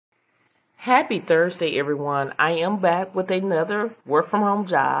Happy Thursday, everyone. I am back with another work from home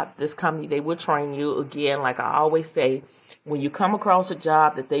job. This company, they will train you. Again, like I always say, when you come across a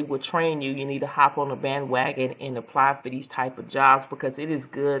job that they will train you, you need to hop on the bandwagon and apply for these type of jobs because it is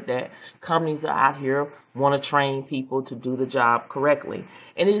good that companies are out here want to train people to do the job correctly.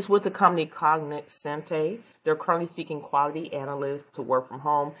 And it is with the company Cognoscente. They're currently seeking quality analysts to work from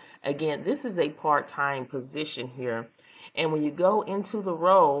home. Again, this is a part-time position here. And when you go into the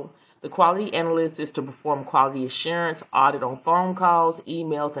role, the quality analyst is to perform quality assurance, audit on phone calls,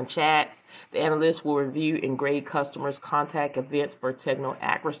 emails, and chats. The analyst will review and grade customers' contact events for technical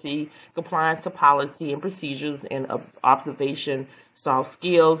accuracy, compliance to policy and procedures, and observation soft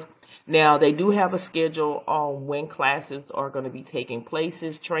skills. Now, they do have a schedule on when classes are going to be taking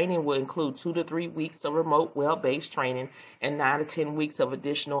places. Training will include 2 to 3 weeks of remote web-based training and 9 to 10 weeks of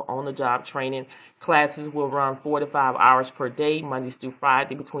additional on-the-job training. Classes will run 4 to 5 hours per day, Mondays through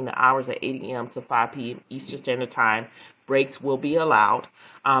Friday, between the hours of 8 a.m. to 5 p.m. Eastern Standard Time. Breaks will be allowed.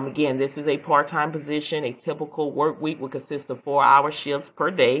 Again, this is a part-time position. A typical work week will consist of 4-hour shifts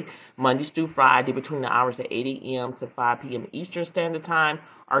per day, Mondays through Friday, between the hours of 8 a.m. to 5 p.m. Eastern Standard Time.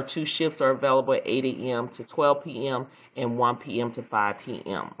 Our 2 shifts are available at 8 a.m. to 12 p.m. and 1 p.m. to 5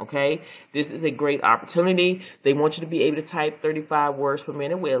 p.m. Okay, this is a great opportunity. They want you to be able to type 35 words per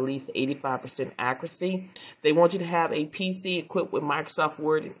minute with at least 85% accuracy. They want you to have a PC equipped with Microsoft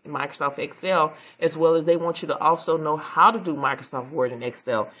Word and Microsoft Excel, as well as they want you to also know how to do Microsoft Word and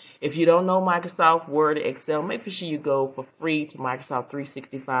Excel. If you don't know Microsoft Word and Excel, make sure you go for free to Microsoft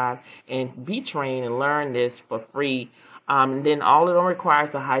 365 and be trained and learn this for free. And then all of them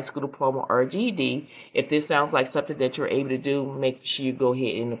requires a high school diploma or a GED. If this sounds like something that you're able to do, make sure you go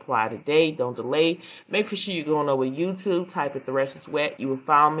ahead and apply today. Don't delay. Make sure you go on over YouTube, type it The Rest is Wet. You will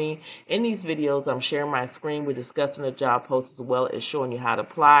find me. In these videos, I'm sharing my screen. We're discussing the job posts as well as showing you how to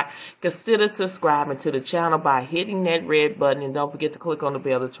apply. Consider subscribing to the channel by hitting that red button. And don't forget to click on the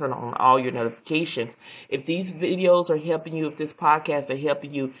bell to turn on all your notifications. If these videos are helping you, if this podcast is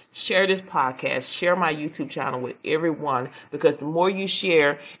helping you, share this podcast. Share my YouTube channel with everyone. Because the more you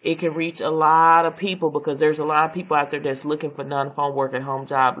share, it can reach a lot of people because there's a lot of people out there that's looking for non-phone work at home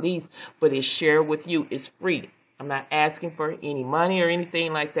job leads, but it's shared with you. It's free. I'm not asking for any money or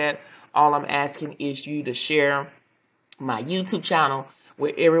anything like that. All I'm asking is you to share my YouTube channel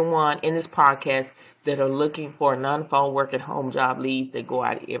with everyone in this podcast that are looking for non-phone work at home job leads that go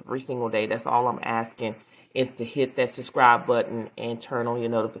out every single day. That's all I'm asking is to hit that subscribe button and turn on your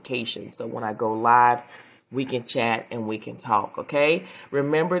notifications. So when I go live, we can chat and we can talk, okay?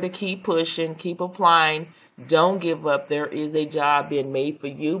 Remember to keep pushing, keep applying. Don't give up. There is a job being made for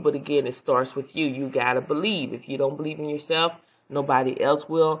you, but again, it starts with you. You got to believe. If you don't believe in yourself, nobody else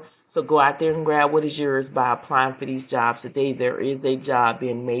will. So go out there and grab what is yours by applying for these jobs today. There is a job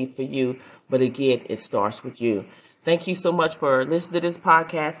being made for you, but again, it starts with you. Thank you so much for listening to this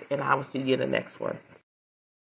podcast, and I will see you in the next one.